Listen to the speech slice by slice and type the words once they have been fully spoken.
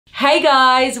Hey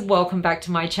guys, welcome back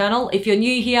to my channel. If you're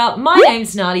new here, my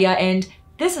name's Nadia and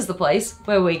this is the place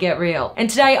where we get real. And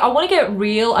today I want to get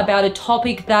real about a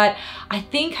topic that I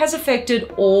think has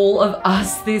affected all of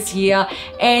us this year,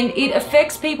 and it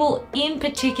affects people in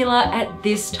particular at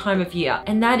this time of year,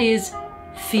 and that is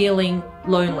feeling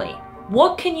lonely.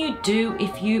 What can you do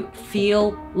if you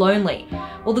feel lonely?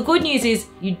 Well, the good news is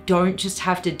you don't just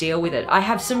have to deal with it. I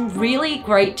have some really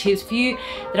great tips for you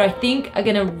that I think are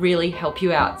gonna really help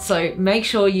you out. So make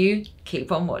sure you keep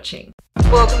on watching.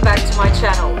 Welcome back to my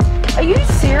channel. Are you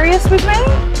serious with me?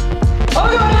 Oh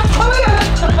my god, oh my god.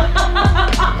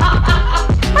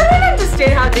 I don't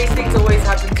understand how these things always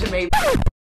happen to me.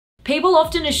 People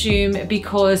often assume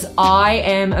because I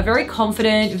am a very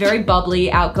confident, very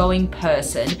bubbly, outgoing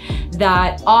person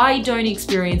that I don't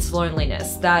experience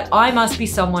loneliness, that I must be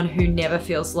someone who never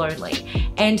feels lonely.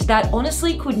 And that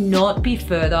honestly could not be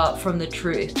further from the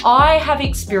truth. I have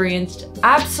experienced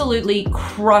absolutely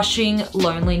crushing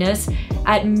loneliness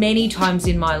at many times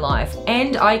in my life,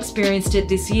 and I experienced it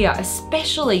this year,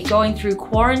 especially going through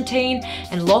quarantine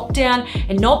and lockdown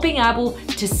and not being able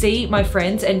to see my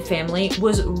friends and family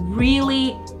was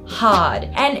really hard.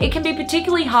 And it can be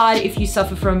particularly hard if you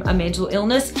suffer from a mental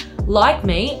illness. Like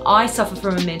me, I suffer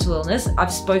from a mental illness.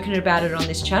 I've spoken about it on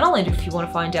this channel, and if you want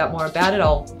to find out more about it,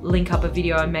 I'll link up a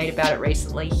video I made about it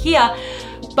recently here.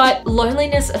 But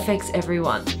loneliness affects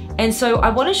everyone. And so I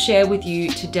want to share with you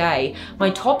today my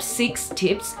top 6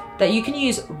 tips that you can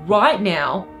use right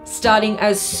now, starting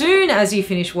as soon as you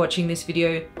finish watching this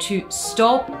video, to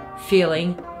stop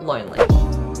feeling lonely.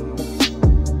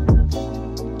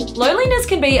 Loneliness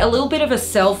can be a little bit of a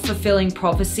self-fulfilling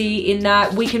prophecy in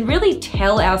that we can really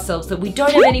tell ourselves that we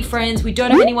don't have any friends, we don't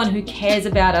have anyone who cares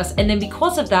about us, and then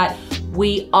because of that,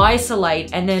 we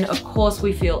isolate, and then of course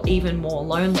we feel even more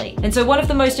lonely. And so one of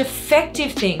the most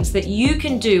effective things that you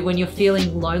can do when you're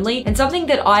feeling lonely, and something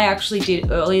that I actually did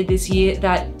earlier this year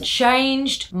that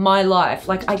changed my life,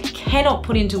 like I cannot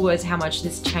put into words how much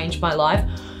this changed my life,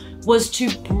 was to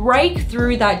break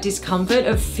through that discomfort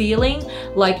of feeling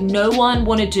like no one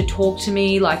wanted to talk to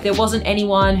me, like there wasn't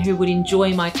anyone who would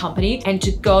enjoy my company, and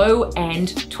to go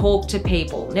and talk to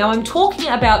people. Now I'm talking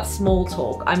about small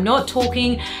talk. I'm not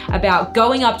talking about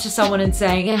going up to someone and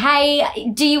saying,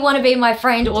 hey, do you want to be my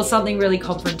friend, or something really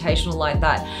confrontational like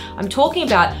that. I'm talking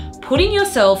about putting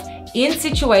yourself in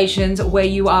situations where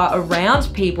you are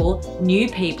around people, new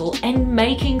people, and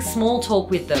making small talk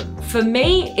with them. For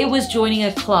me, it was joining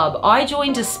a club. I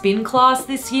joined a spin class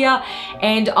this year,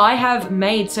 and I have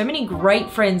made so many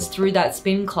great friends through that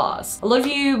spin class. A lot of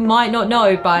you might not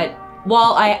know, but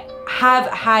while I have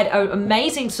had an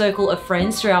amazing circle of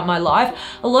friends throughout my life,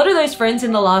 a lot of those friends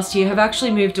in the last year have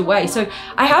actually moved away. So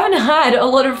I haven't had a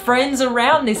lot of friends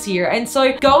around this year. And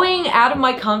so going out of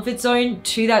my comfort zone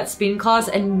to that spin class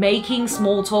and making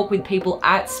small talk with people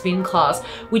at spin class,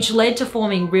 which led to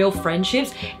forming real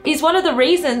friendships, is one of the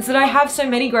reasons that I have so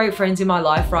many great friends in my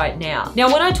life right now.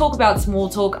 Now, when I talk about small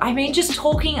talk, I mean just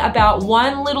talking about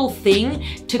one little thing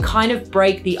to kind of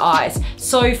break the ice.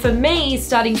 So for me,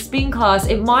 starting spin class,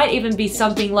 it might even be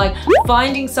something like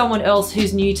finding someone else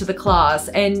who's new to the class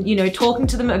and, you know, talking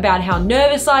to them about how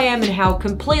nervous I am and how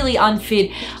completely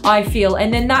unfit I feel.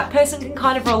 And then that person can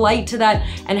kind of relate to that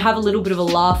and have a little bit of a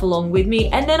laugh along with me.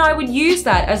 And then I would use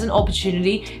that as an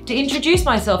opportunity to introduce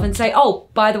myself and say, oh,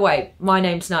 by the way, my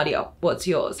name's Nadia. What's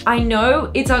yours? I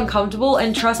know it's uncomfortable,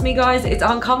 and trust me guys, it's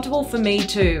uncomfortable for me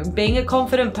too. Being a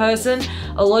confident person,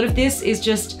 a lot of this is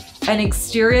just an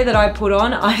exterior that I put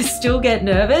on. I still get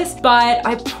nervous, but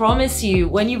I promise you,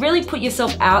 when you really put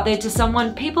yourself out there to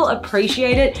someone, people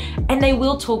appreciate it and they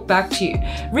will talk back to you.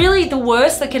 Really, the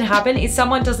worst that can happen is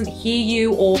someone doesn't hear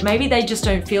you, or maybe they just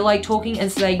don't feel like talking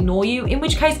and so they ignore you, in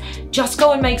which case, just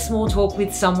go and make small talk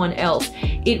with someone else.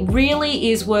 It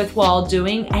really is worthwhile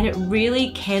doing, and it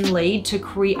really can lead to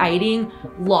creating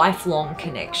lifelong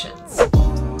connections.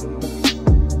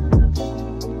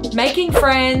 Making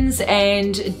friends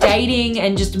and dating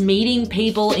and just meeting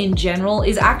people in general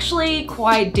is actually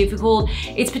quite difficult.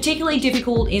 It's particularly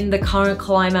difficult in the current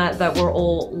climate that we're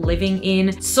all living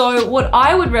in. So what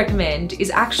I would recommend is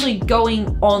actually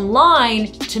going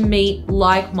online to meet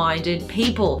like-minded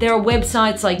people. There are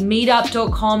websites like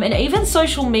meetup.com, and even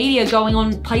social media going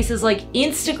on places like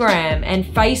Instagram and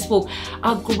Facebook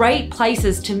are great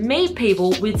places to meet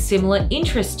people with similar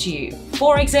interests to you.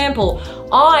 For example,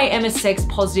 I am a sex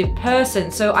positive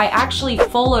person, so I actually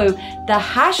follow the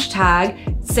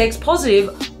hashtag sex positive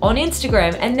on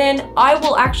Instagram, and then I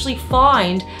will actually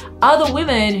find other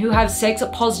women who have sex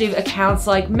positive accounts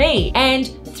like me. And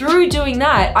through doing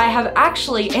that, I have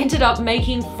actually ended up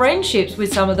making friendships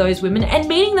with some of those women and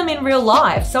meeting them in real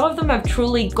life. Some of them have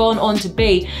truly gone on to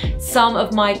be some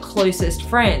of my closest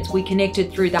friends. We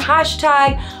connected through the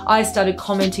hashtag. I started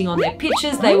commenting on their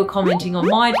pictures, they were commenting on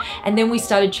mine, and then we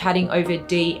started chatting over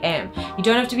DM. You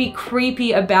don't have to be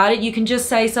creepy about it. You can just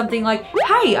say something like,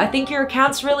 hey, I think your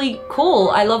account's really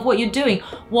cool. I love what you're doing.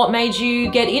 What made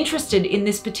you get interested in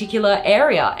this particular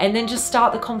area? And then just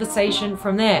start the conversation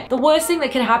from there. The worst thing that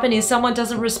can happen is someone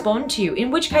doesn't respond to you, in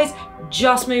which case,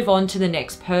 just move on to the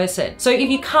next person. So if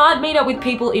you can't meet up with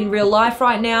people in real life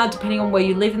right now, depending on where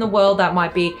you live in the world, that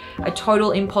might be a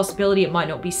total impossibility. It might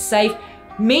not be safe.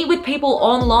 Meet with people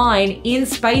online in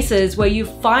spaces where you're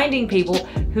finding people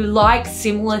who like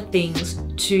similar things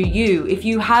to you. If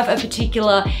you have a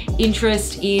particular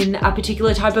interest in a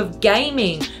particular type of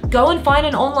gaming, go and find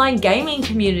an online gaming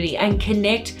community and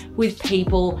connect with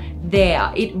people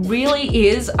there. It really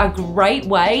is a great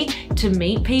way to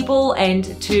meet people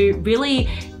and to really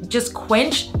just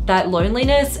quench that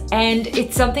loneliness, and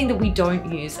it's something that we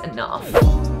don't use enough.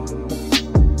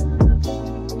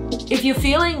 If you're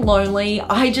feeling lonely,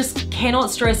 I just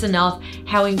cannot stress enough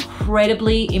how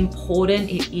incredibly important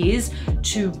it is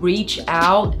to reach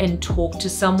out and talk to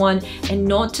someone and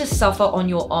not to suffer on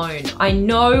your own. I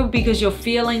know because you're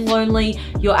feeling lonely,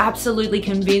 you're absolutely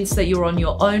convinced that you're on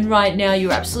your own right now.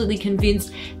 You're absolutely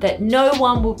convinced that no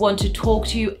one would want to talk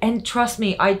to you. And trust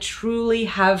me, I truly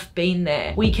have been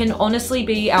there. We can honestly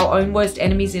be our own worst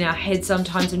enemies in our head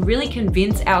sometimes and really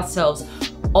convince ourselves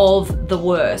of the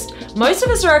worst. Most of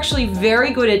us are actually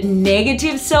very good at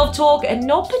negative self-talk and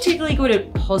not particularly good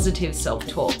at positive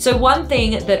self-talk. So one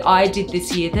thing that I did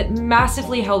this year that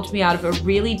massively helped me out of a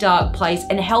really dark place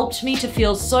and helped me to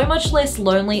feel so much less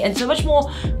lonely and so much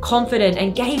more confident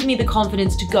and gave me the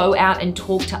confidence to go out and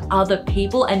talk to other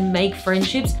people and make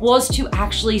friendships was to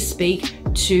actually speak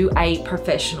to a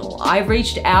professional. I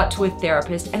reached out to a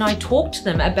therapist and I talked to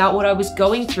them about what I was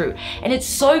going through. And it's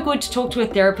so good to talk to a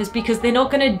therapist because they're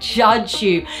not going to judge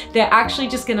you. They're actually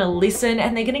just going to listen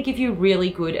and they're going to give you really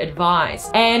good advice.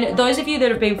 And those of you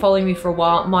that have been following me for a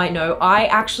while might know I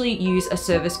actually use a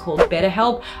service called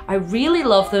BetterHelp. I really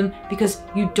love them because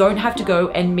you don't have to go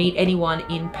and meet anyone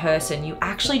in person. You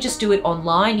actually just do it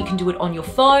online. You can do it on your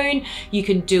phone, you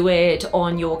can do it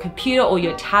on your computer or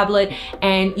your tablet,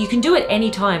 and you can do it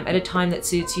anytime at a time that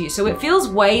suits you. So it feels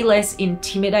way less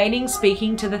intimidating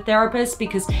speaking to the therapist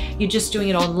because you're just doing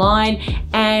it online,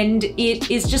 and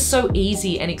it is just so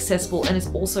easy and accessible, and it's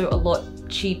also a lot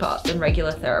cheaper than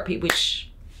regular therapy, which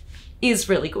is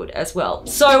really good as well.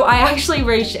 So I actually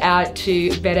reached out to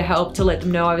BetterHelp to let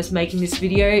them know I was making this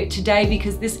video today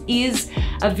because this is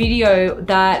a video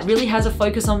that really has a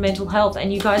focus on mental health,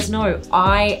 and you guys know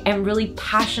I am really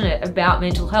passionate about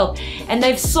mental health, and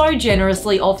they've so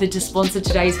generously offered to sponsor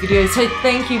today's video, so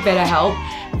thank you BetterHelp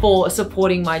for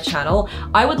supporting my channel.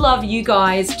 I would love you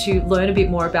guys to learn a bit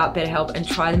more about BetterHelp and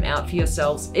try them out for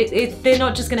yourselves. They're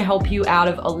not just gonna help you out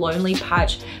of a lonely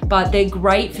patch, but they're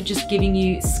great for just giving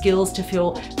you skills to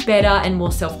feel better and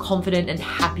more self-confident and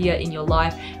happier in your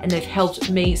life, and they've helped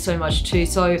me so much too.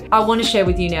 So I want to share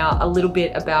with you now a little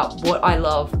bit about what I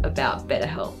love about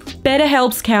BetterHelp.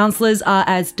 BetterHelp's counselors are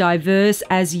as diverse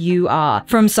as you are.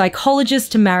 From psychologists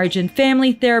to marriage and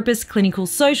family therapists, clinical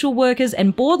social workers,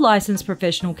 and board licensed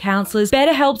professional counselors,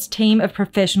 BetterHelp's team of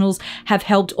professionals have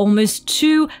helped almost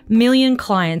 2 million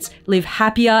clients live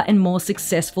happier and more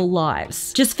successful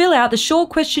lives. Just fill out the short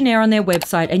questionnaire on their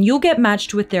website and you'll get matched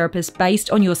to a therapist based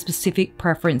on your specific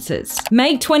preferences.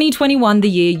 Make 2021 the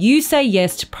year you say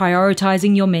yes to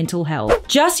prioritizing your mental health.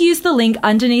 Just use the link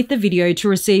underneath the video to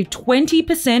receive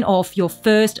 20% off your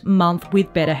first month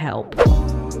with BetterHelp.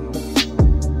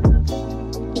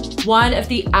 One of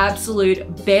the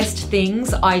absolute best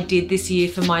things I did this year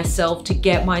for myself to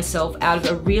get myself out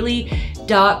of a really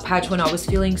dark patch when I was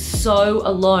feeling so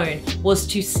alone was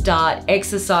to start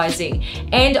exercising.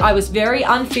 And I was very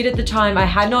unfit at the time. I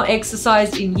had not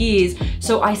exercised in years,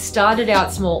 so I started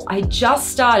out small. I just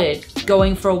started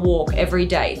going for a walk every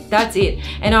day. That's it.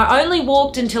 And I only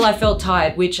walked until I felt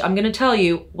tired, which I'm gonna tell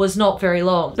you was not very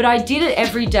long. But I did it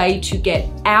every day to get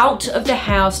out of the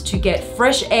house, to get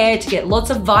fresh air, to get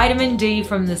lots of vitamin D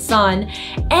from the sun,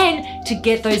 and to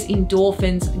get those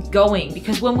endorphins going.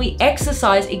 Because when we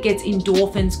exercise, it gets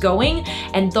endorphins going,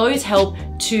 and those help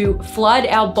to flood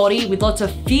our body with lots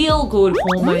of feel-good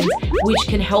hormones, which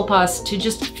can help us to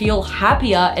just feel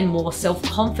happier and more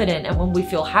self-confident. And when we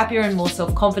feel happier and more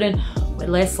self-confident, we're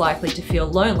less likely to feel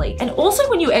lonely. And also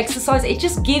when you exercise, it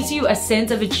just gives you a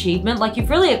sense of achievement, like you've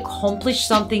really accomplished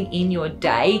something in your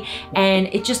day, and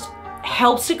it just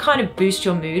helps to kind of boost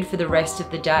your mood for the rest of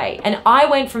the day. And I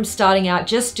went from starting out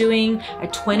just doing a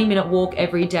 20-minute walk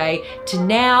every day to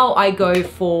now I go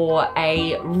for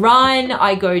a run,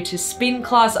 I go to spin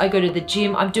class, I go to the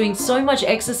gym. I'm doing so much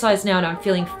exercise now and I'm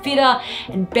feeling fitter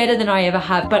and better than I ever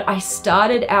have. But I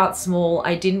started out small.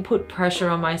 I didn't put pressure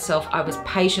on myself. I was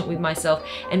patient with myself.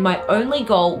 And my only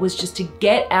goal was just to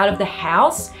get out of the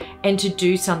house and to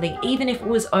do something, even if it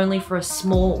was only for a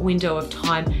small window of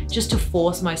time, just to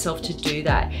force myself to do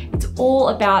that. It's all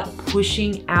about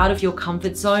pushing out of your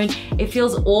comfort zone. It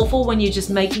feels awful when you're just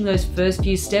making those first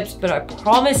few steps, but I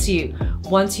promise you,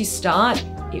 once you start,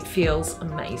 it feels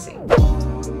amazing.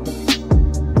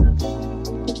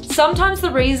 Sometimes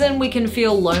the reason we can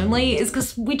feel lonely is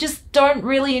because we just don't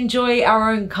really enjoy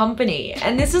our own company.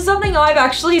 And this is something I've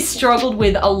actually struggled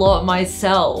with a lot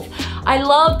myself. I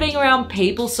love being around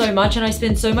people so much and I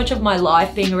spend so much of my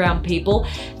life being around people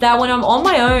that when I'm on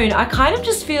my own, I kind of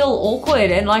just feel awkward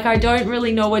and like I don't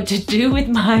really know what to do with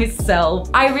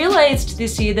myself. I realized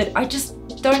this year that I just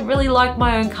don't really like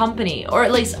my own company, or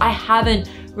at least I haven't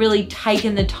really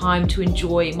taken the time to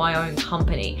enjoy my own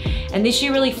company. And this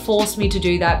year really forced me to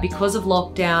do that because of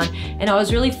lockdown, and I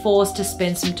was really forced to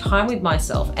spend some time with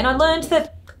myself. And I learned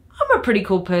that I'm a pretty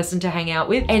cool person to hang out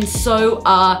with, and so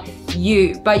are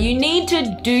you. But you need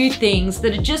to do things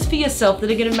that are just for yourself,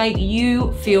 that are gonna make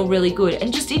you feel really good,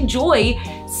 and just enjoy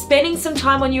spending some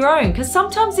time on your own, because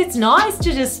sometimes it's nice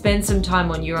to just spend some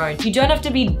time on your own. You don't have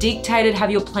to be dictated, have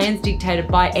your plans dictated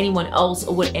by anyone else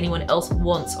or what anyone else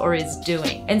wants or is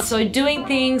doing. And so doing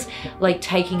things like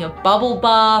taking a bubble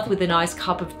bath with a nice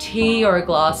cup of tea or a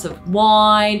glass of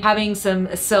wine, having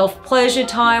some self-pleasure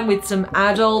time with some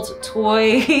adult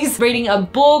toys, reading a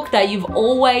book that you've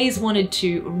always wanted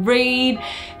to read,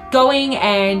 going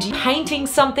and painting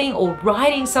something or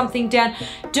writing something down,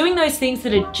 doing those things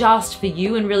that are just for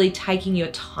you and really taking your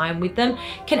time with them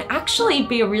can actually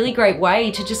be a really great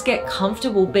way to just get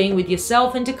comfortable being with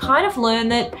yourself and to kind of learn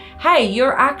that, hey,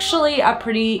 you're actually a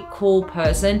pretty cool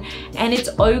person and it's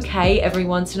okay every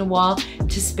once in a while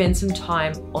to spend some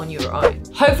time on your own.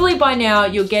 Hopefully by now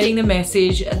you're getting the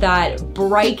message that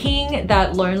breaking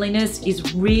that loneliness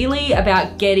is really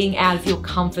about getting out of your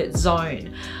comfort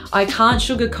zone. I can't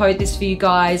sugarcoat this for you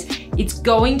guys. It's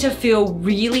going to feel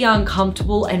really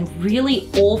uncomfortable and really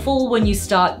awful when you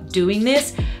start doing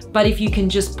this. But if you can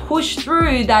just push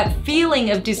through that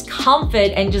feeling of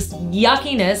discomfort and just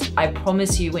yuckiness, I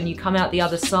promise you, when you come out the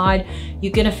other side,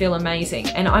 you're gonna feel amazing.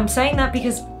 And I'm saying that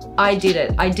because I did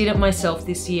it. I did it myself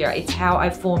this year. It's how I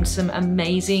formed some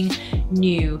amazing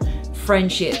new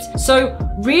friendships. So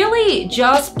really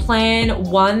just plan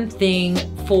one thing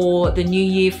for the new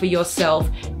year for yourself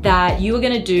that you are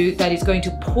going to do that is going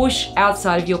to push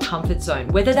outside of your comfort zone.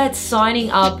 Whether that's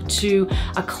signing up to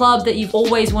a club that you've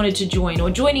always wanted to join, or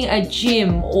joining a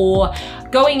gym, or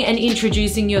going and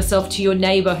introducing yourself to your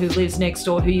neighbor who lives next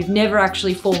door who you've never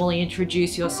actually formally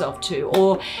introduced yourself to,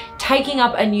 or taking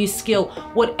up a new skill.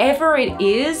 Whatever it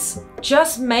is,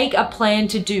 just make a plan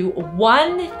to do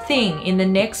one thing in the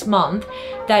next month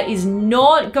that is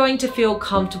not going to feel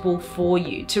comfortable for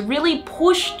you, to really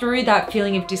push through that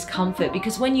feeling of discomfort,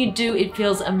 because when you do, it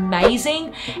feels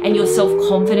amazing and your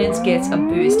self-confidence gets a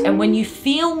boost. And when you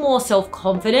feel more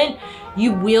self-confident,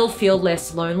 you will feel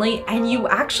less lonely and you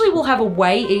actually will have a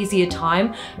way easier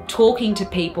time talking to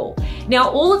people. Now,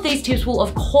 all of these tips will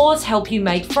of course help you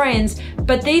make friends,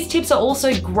 but these tips are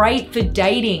also great for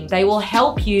dating. They will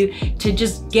help you to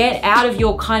just get out of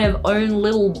your kind of own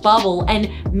little bubble and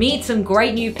meet some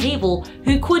great new people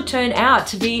who could turn out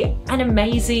to be an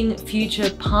amazing future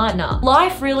partner.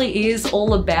 Life really is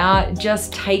all about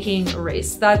just taking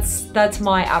risks. That's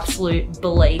my absolute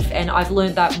belief, and I've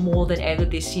learned that more than ever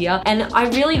this year. And I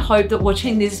really hope that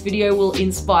watching this video will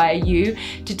inspire you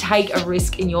to take a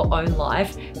risk in your own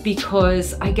life,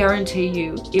 because I guarantee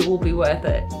you it will be worth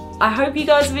it. I hope you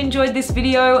guys have enjoyed this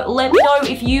video. Let me know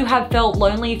if you have felt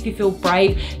lonely, if you feel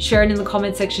brave. Share it in the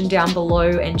comment section down below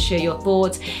and share your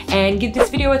thoughts. And give this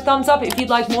video a thumbs up if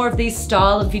you'd like more of these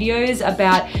style of videos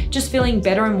about just feeling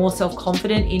better and more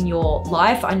self-confident in your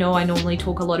life. I know I normally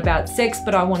talk a lot about sex,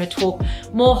 but I want to talk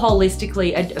more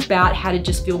holistically about how to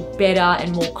just feel better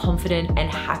and more confident and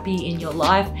happy in your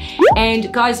life.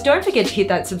 And guys, don't forget to hit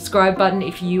that subscribe button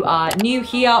if you are new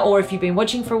here, or if you've been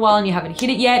watching for a while and you haven't hit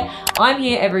it yet. I'm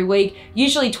here every week,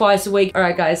 usually twice a week. All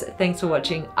right guys, thanks for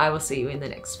watching. I will see you in the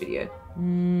next video.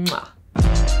 Mwah.